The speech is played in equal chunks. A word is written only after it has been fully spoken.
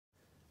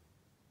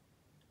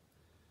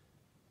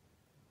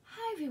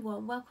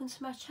everyone, welcome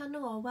to my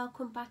channel, or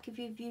welcome back if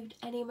you've viewed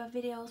any of my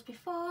videos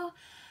before.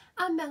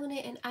 I'm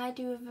Melanie and I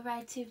do a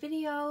variety of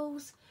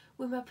videos,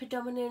 with my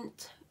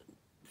predominant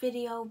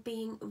video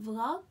being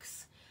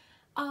vlogs.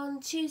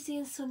 On Tuesday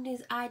and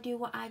Sundays I do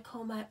what I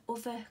call my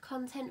other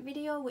content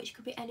video, which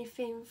could be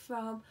anything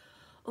from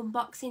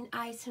unboxing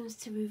items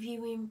to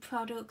reviewing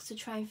products to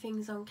trying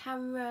things on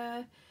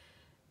camera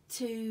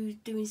to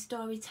doing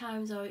story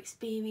times or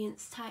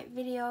experience type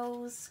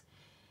videos.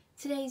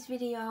 Today's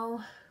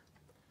video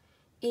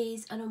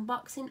is an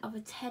unboxing of a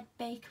Ted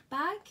Baker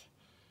bag,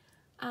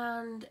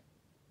 and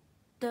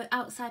the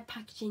outside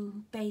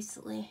packaging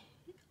basically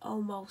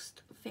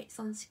almost fits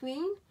on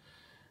screen,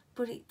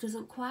 but it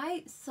doesn't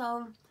quite.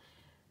 So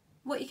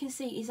what you can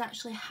see is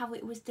actually how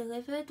it was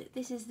delivered.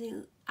 This is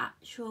the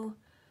actual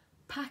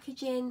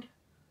packaging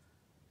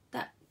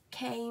that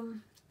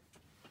came,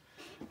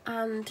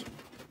 and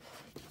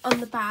on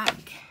the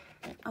back,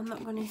 I'm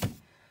not going to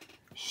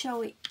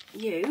show it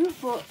you,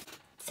 but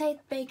Ted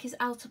Baker's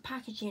outer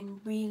packaging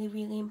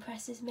really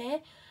impresses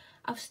me.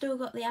 I've still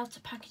got the outer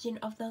packaging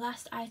of the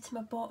last item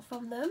I bought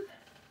from them,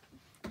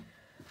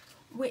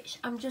 which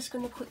I'm just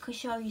going to quickly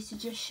show you to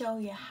just show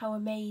you how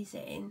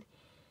amazing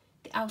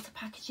the outer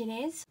packaging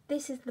is.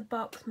 This is the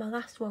box my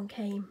last one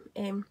came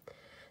in.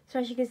 So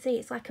as you can see,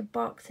 it's like a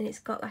box and it's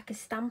got like a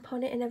stamp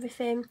on it and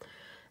everything.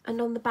 And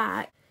on the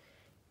back,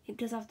 it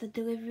does have the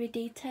delivery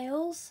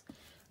details.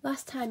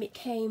 Last time it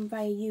came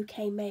via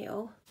UK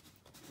mail.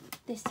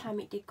 This time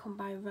it did come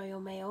by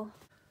Royal Mail.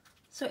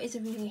 So it is a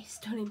really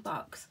stunning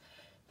box.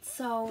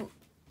 So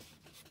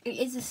it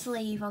is a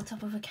sleeve on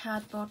top of a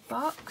cardboard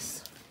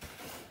box,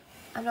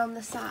 and on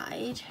the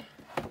side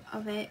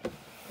of it,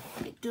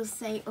 it does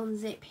say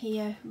unzip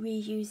here,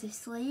 reuse this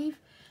sleeve.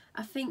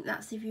 I think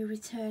that's if you're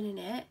returning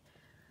it.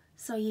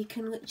 So you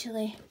can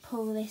literally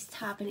pull this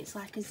tab and it's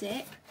like a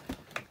zip.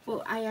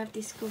 But I have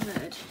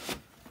discovered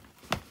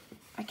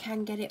I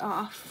can get it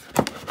off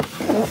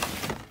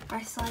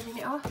by sliding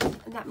it off,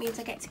 and that means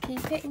I get to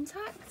keep it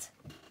intact.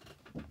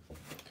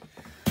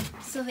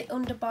 So the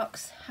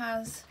underbox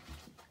has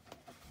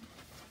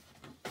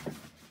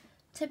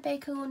Ted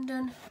Baker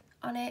London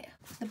on it.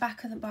 The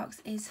back of the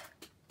box is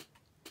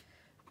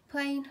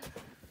plain.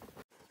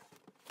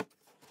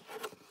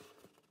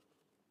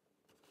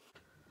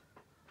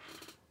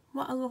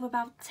 What I love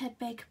about Ted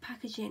Baker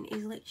packaging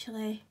is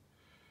literally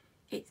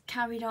it's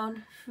carried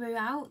on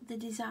throughout the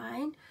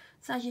design.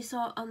 So as you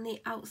saw on the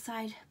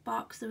outside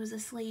box, there was a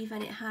sleeve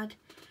and it had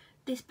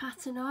this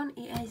pattern on.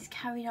 It is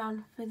carried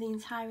on for the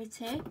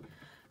entirety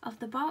of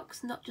the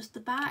box, not just the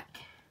back,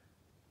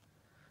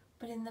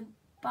 but in the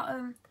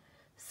bottom.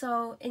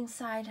 So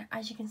inside,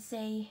 as you can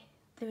see,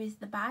 there is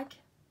the bag,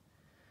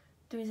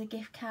 there is a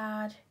gift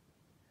card,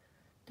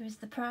 there is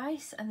the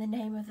price and the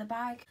name of the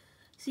bag.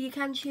 So you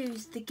can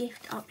choose the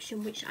gift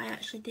option, which I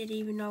actually did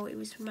even know it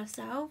was for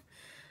myself.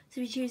 So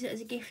if you choose it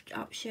as a gift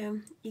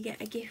option, you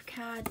get a gift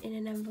card in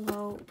an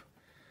envelope,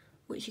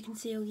 which you can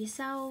seal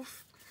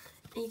yourself,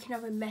 and you can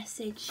have a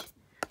message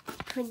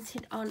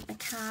printed on a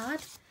card.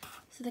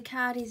 So the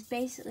card is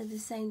basically the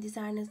same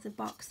design as the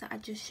box that I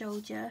just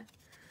showed you,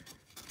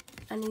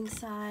 and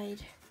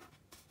inside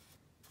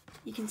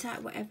you can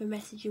type whatever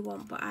message you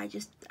want, but I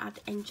just add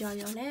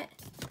enjoy on it.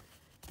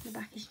 The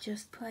back is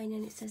just plain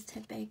and it says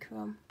Ted Baker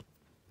on.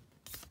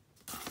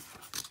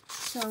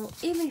 So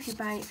even if you're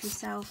buying it for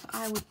yourself,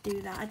 I would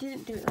do that. I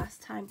didn't do it last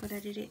time, but I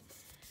did it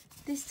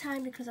this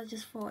time because I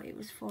just thought it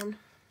was fun.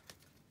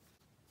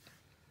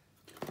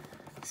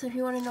 So if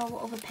you want to know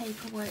what other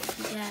paperwork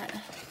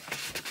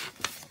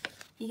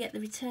you get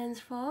the returns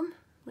form,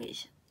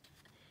 which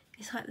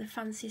is like the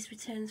fanciest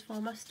returns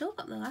form. I've still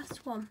got the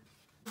last one.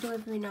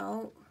 Delivery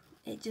note.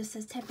 It just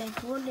says Ted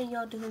Baker London,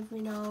 your delivery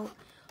note,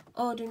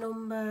 order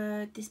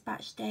number,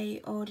 dispatch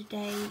date, order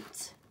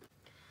date.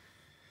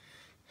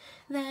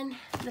 Then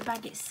the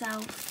bag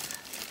itself.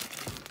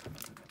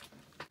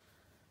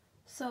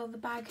 So the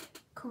bag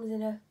comes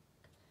in a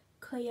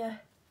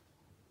clear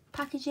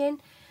packaging,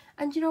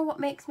 and you know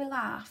what makes me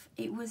laugh?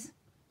 It was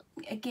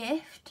a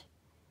gift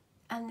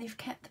and they've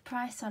kept the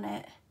price on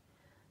it.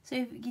 So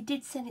if you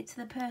did send it to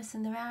the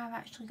person, they are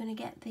actually going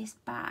to get this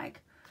bag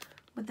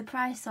with the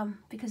price on,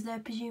 because they're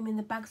presuming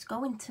the bag's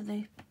going to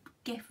the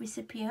gift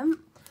recipient.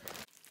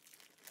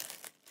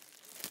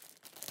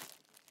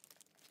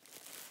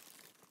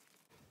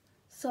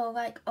 So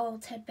like all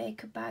Ted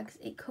Baker bags,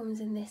 it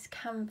comes in this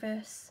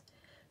canvas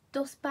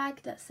dust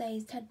bag that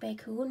says Ted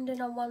Baker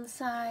London on one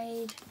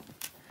side,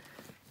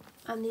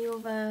 and the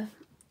other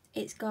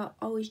it's got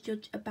always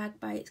judge a bag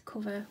by its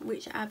cover,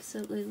 which I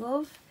absolutely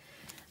love.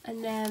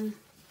 And then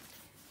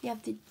you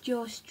have the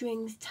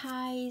drawstrings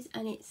ties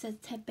and it says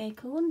Ted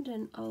Baker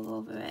London all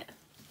over it.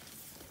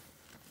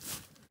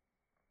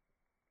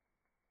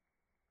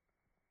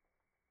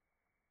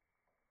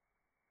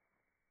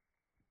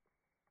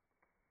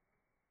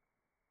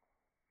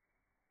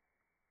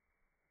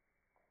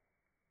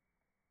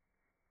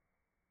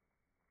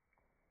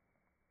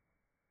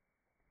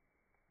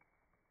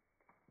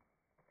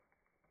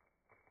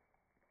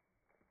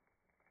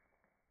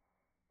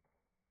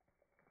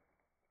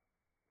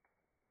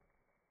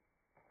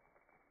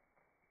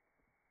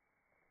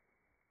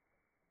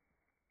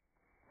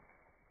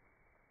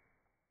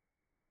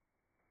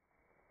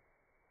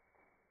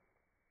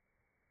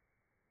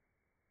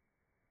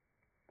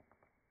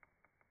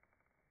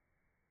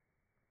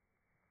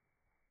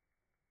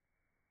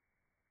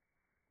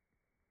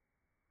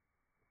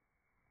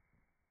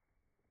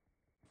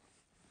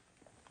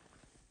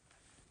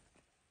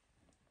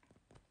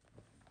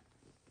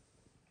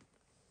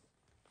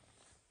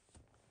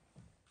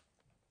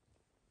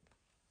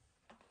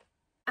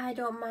 I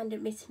don't mind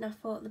admitting I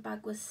thought the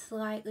bag was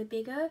slightly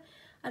bigger.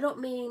 I don't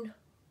mean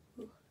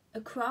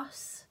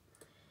across.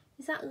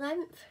 Is that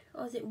length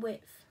or is it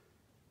width?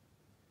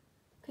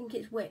 I think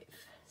it's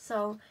width.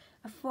 So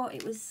I thought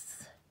it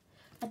was,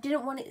 I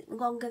didn't want it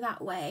longer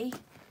that way,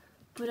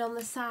 but on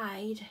the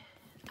side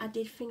I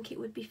did think it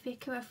would be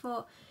thicker. I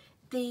thought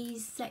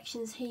these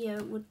sections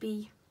here would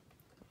be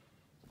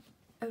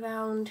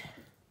around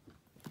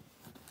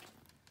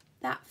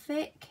that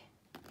thick,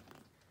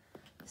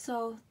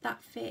 so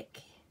that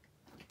thick,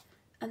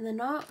 and they're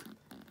not,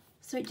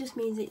 so it just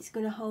means it's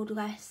going to hold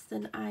less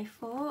than I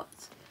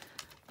thought.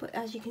 But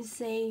as you can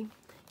see,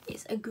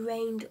 it's a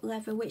grained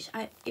leather, which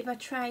if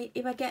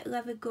I get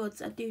leather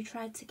goods, I do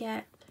try to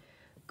get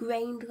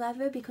grained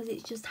leather because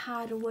it's just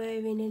harder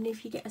wearing, and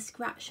if you get a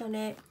scratch on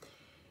it,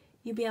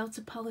 you'll be able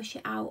to polish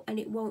it out and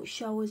it won't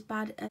show as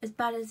bad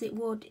as it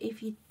would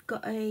if you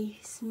got a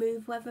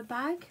smooth leather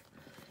bag.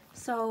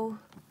 So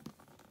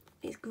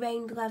it's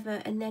grained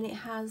leather, and then it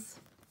has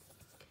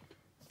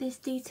this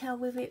detail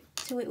with it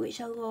to it, which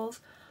I love.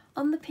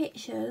 On the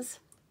pictures,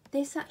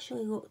 this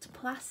actually looked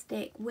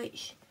plastic,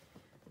 which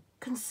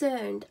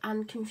concerned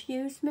and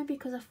confused me,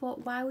 because I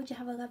thought, why would you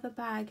have a leather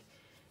bag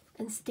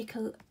and stick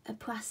a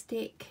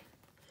plastic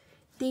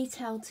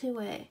detail to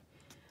it?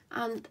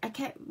 And I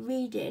kept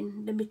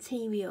reading the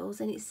materials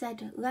and it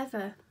said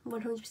leather,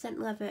 100%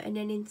 leather, and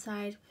then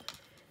inside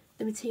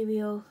the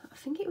material, I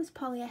think it was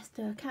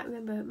polyester, I can't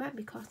remember, it might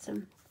be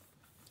cotton.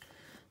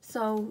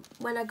 So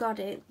when I got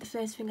it, the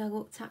first thing I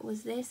looked at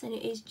was this, and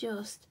it is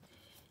just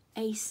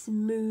a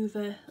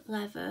smoother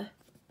leather,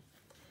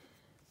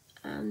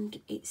 and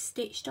it's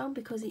stitched on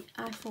because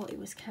I thought it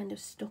was kind of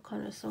stuck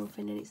on or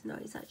something, and it's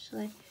not, it's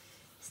actually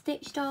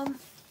stitched on.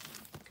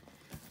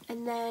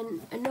 And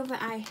then another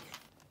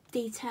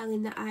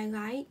detailing that I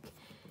like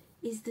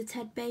is the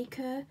Ted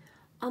Baker.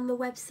 On the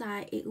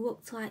website it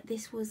looked like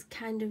this was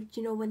kind of,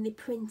 you know, when they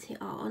print it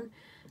on,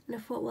 and I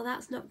thought, well,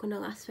 that's not going to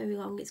last very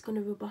long, it's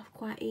going to rub off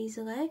quite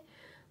easily,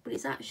 but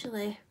it's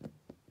actually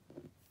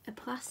a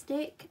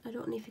plastic. I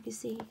don't know if you can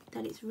see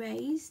that it's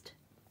raised,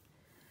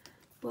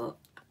 but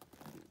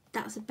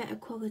that's a better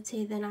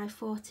quality than I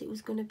thought it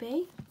was going to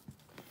be.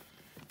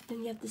 Then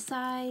you have the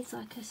sides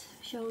like I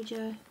showed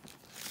you,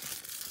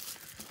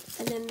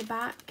 and then the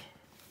back.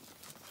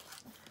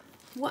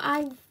 What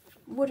I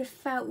would have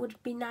felt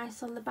would be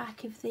nice on the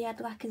back if they had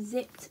like a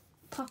zipped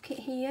pocket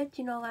here,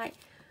 do you know, like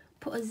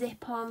put a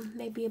zip on,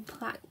 maybe a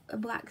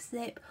black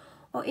zip,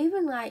 or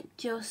even like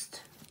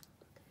just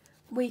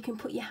where you can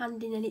put your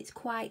hand in and it's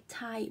quite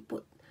tight,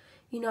 but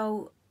you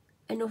know,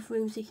 enough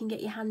room so you can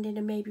get your hand in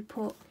and maybe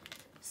put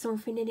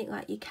something in it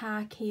like your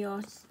car key,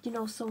 or you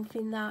know,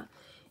 something that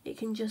it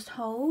can just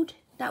hold.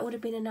 That would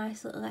have been a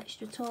nice little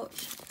extra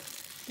touch.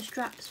 The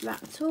strap's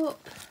wrapped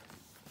up,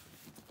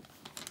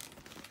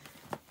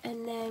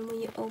 and then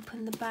when you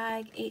open the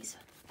bag it's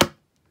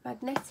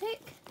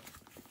magnetic,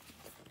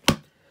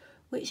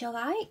 which I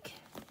like.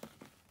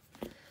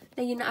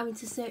 Then you're not having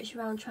to search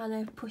around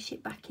trying to push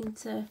it back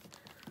into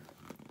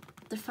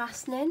the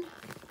fastening.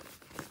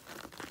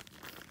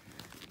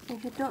 I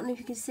don't know if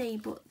you can see,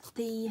 but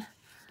the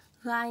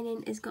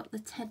lining has got the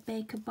Ted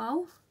Baker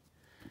bow.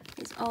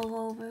 It's all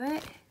over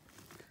it,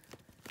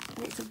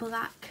 and it's a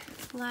black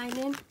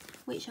lining,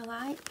 which I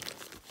like.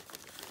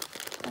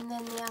 And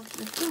then they have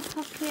the front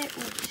pocket,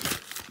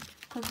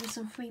 which comes with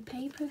some free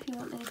paper if you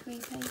want any free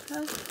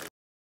paper.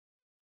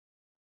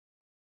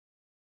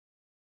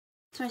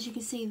 So as you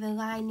can see, the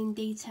lining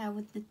detail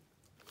with the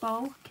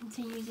bow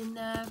continues in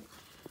there.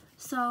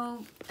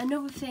 So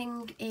another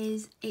thing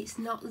is it's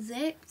not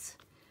zipped.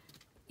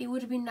 It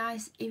would have been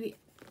nice if it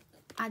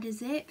had a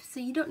zip,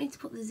 so you don't need to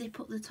put the zip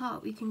up the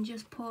top. You can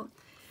just put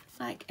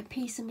like a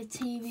piece of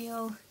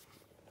material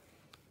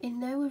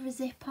in there with a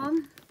zip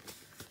on,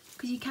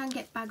 because you can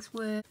get bags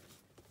where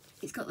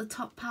it's got the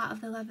top part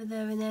of the leather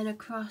there and then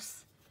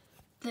across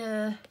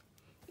there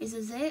is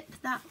a zip.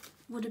 That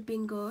would have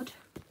been good.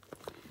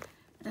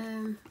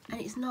 And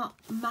it's not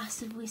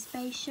massively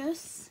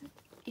spacious,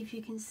 if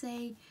you can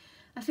see.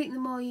 I think the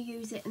more you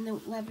use it and the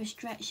leather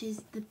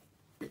stretches, the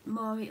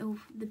more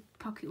the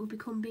pocket will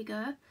become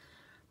bigger.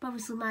 But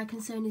obviously my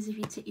concern is if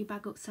you tip your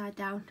bag upside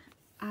down,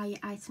 are your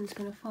items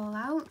going to fall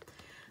out?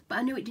 But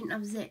I knew it didn't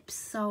have zips,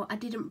 so I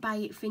didn't buy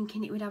it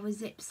thinking it would have a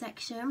zip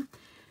section.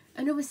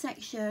 Another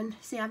section,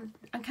 see, I'm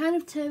kind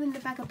of tearing the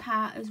bag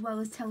apart as well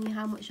as telling you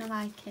how much I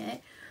like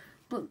it.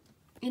 But,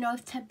 you know,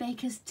 if Ted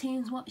Baker's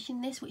team's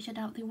watching this, which I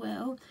doubt they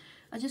will,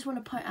 I just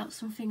want to point out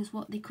some things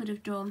what they could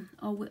have done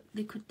or what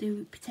they could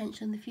do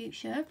potentially in the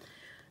future.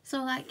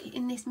 So like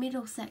in this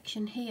middle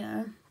section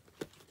here,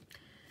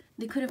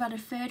 they could have had a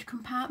third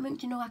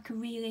compartment, you know, like a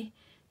really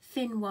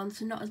thin one,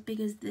 so not as big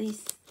as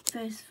this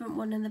first front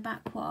one and the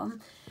back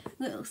one.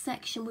 Little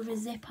section with a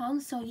zip on,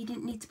 so you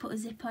didn't need to put a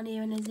zip on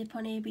here and a zip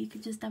on here, but you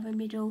could just have a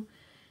middle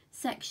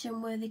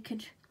section where they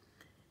could,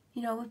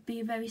 you know, would be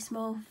a very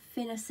small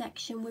thinner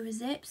section with a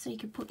zip, so you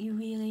could put your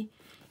really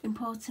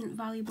important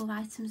valuable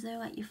items there,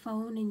 like your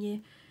phone and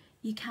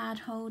your card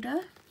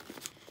holder.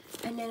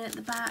 And then at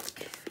the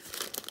back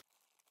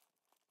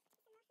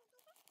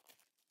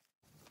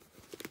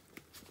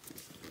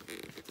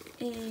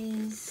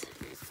is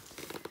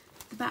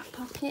the back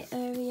pocket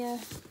area,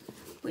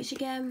 which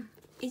again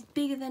is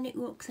bigger than it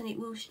looks and it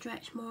will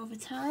stretch more over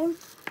time.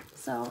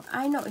 So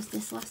I noticed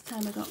this last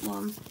time I got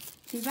one.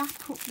 They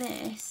wrap up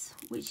this,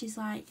 which is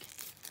like,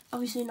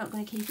 obviously not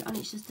going to keep it on,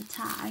 it's just a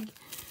tag.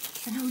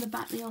 And on the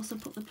back they also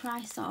put the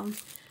price on.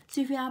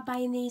 So if you are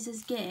buying these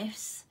as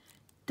gifts,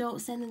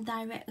 don't send them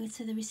directly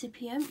to the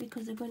recipient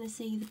because they're going to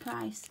see the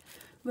price.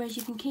 Whereas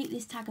you can keep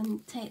this tag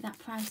and take that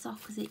price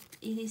off because it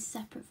is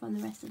separate from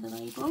the rest of the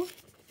label.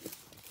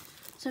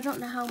 So I don't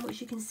know how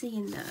much you can see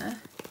in there,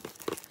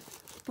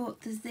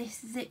 but there's this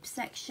zip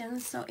section.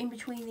 So in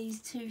between these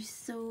two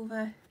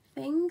silver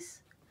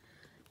things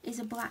is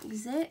a black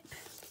zip.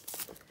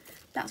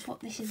 That's what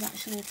this is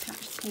actually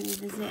attached to,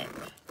 the zip.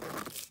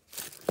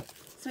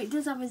 So it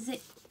does have a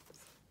zip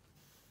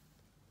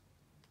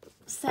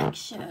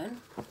section,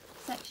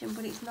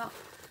 but it's not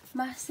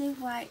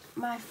massive. Like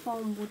my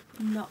phone would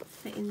not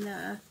fit in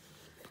there,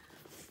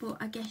 but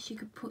I guess you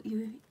could put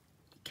your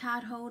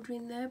card holder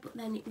in there, but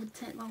then it would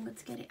take longer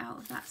to get it out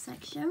of that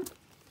section.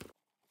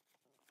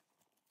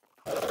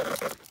 I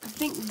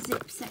think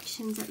zip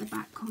sections at the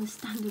back come as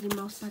standard in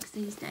most bags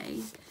these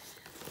days.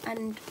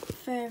 And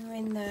further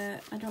in there,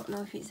 I don't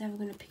know if it's ever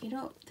going to pick it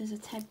up, there's a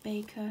Ted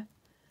Baker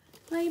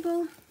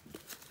label,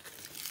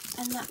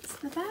 and that's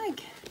the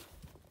bag.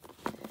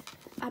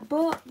 I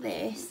bought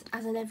this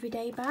as an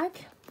everyday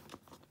bag,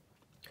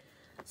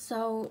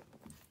 so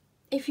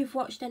if you've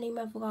watched any of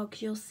my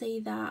vlogs you'll see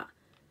that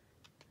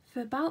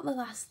for about the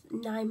last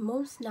 9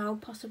 months now,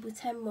 possibly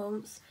 10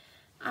 months,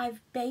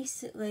 I've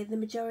basically the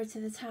majority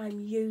of the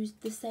time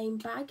used the same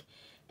bag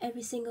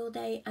every single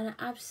day, and I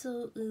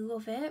absolutely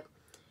love it.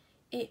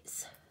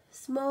 It's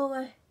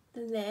smaller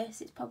than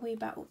this, it's probably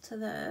about up to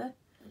there,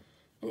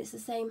 and it's the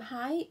same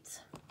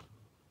height.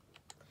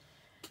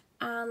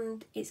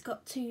 And it's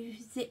got two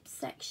zip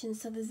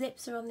sections, so the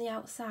zips are on the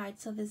outside,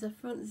 so there's a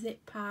front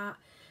zip part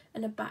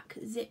and a back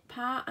zip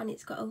part, and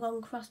it's got a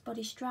long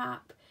crossbody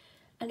strap,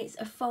 and it's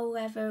a faux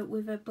leather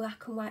with a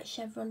black and white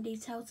chevron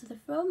detail to the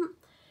front.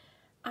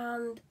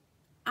 And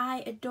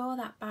I adore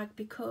that bag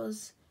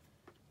because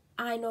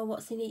I know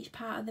what's in each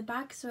part of the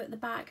bag. So at the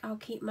back I'll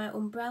keep my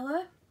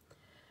umbrella,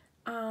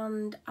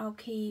 and I'll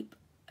keep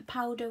a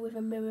powder with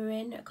a mirror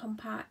in, a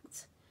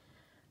compact,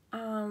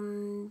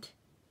 and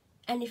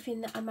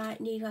anything that I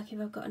might need, like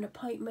if I've got an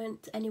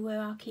appointment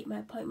anywhere, I'll keep my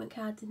appointment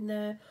cards in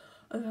there,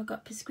 or if I've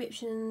got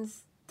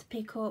prescriptions to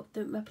pick up,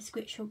 my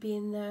prescription will be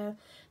in there.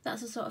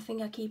 That's the sort of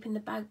thing I keep in the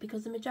bag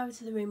because the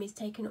majority of the room is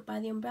taken up by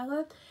the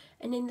umbrella.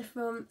 And in the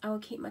front I will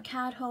keep my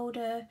card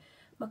holder,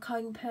 my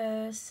coin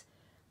purse,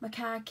 my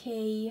car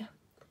key,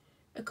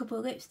 a couple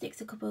of lipsticks,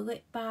 a couple of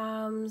lip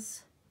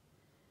balms,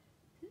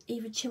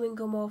 either chewing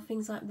gum or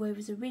things like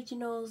Werther's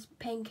Originals,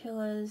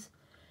 painkillers,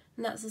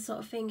 and that's the sort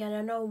of thing. And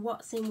I know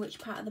what's in which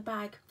part of the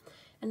bag,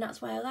 and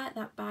that's why I like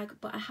that bag.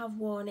 But I have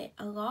worn it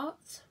a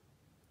lot,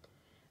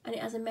 and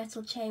it has a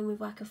metal chain with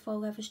like a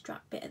faux leather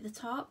strap bit at the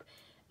top,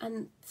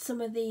 and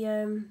some of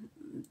the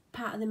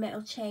part of the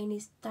metal chain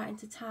is starting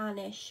to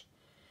tarnish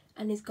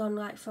and is gone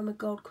like from a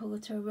gold colour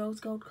to a rose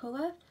gold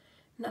colour,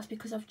 and that's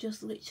because I've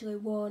just literally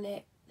worn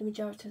it the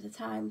majority of the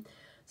time.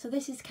 So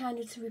this is kind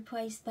of to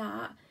replace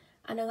that,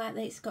 and I like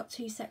that it's got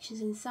two sections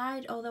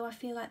inside. Although I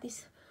feel like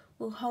this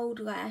will hold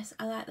less,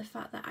 I like the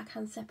fact that I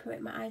can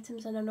separate my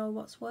items and I know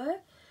what's where.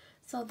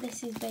 So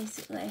this is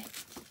basically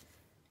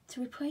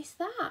to replace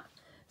that.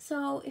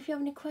 So if you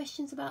have any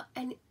questions about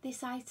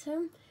this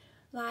item,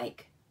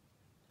 like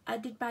I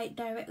did buy it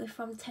directly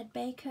from Ted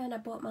Baker, and I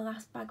bought my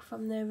last bag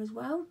from there as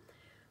well,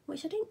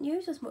 which I didn't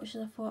use as much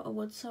as I thought I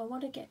would, so I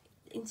want to get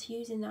into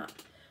using that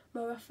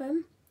more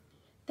often.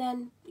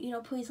 Then, you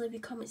know, please leave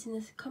your comments in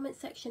the comment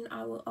section.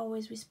 I will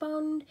always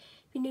respond.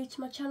 If you're new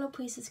to my channel,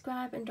 please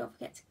subscribe, and don't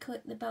forget to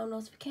click the bell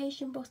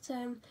notification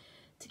button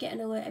to get an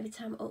alert every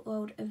time I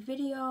upload a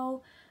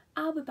video.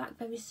 I'll be back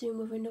very soon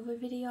with another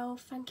video.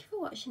 Thank you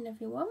for watching,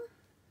 everyone.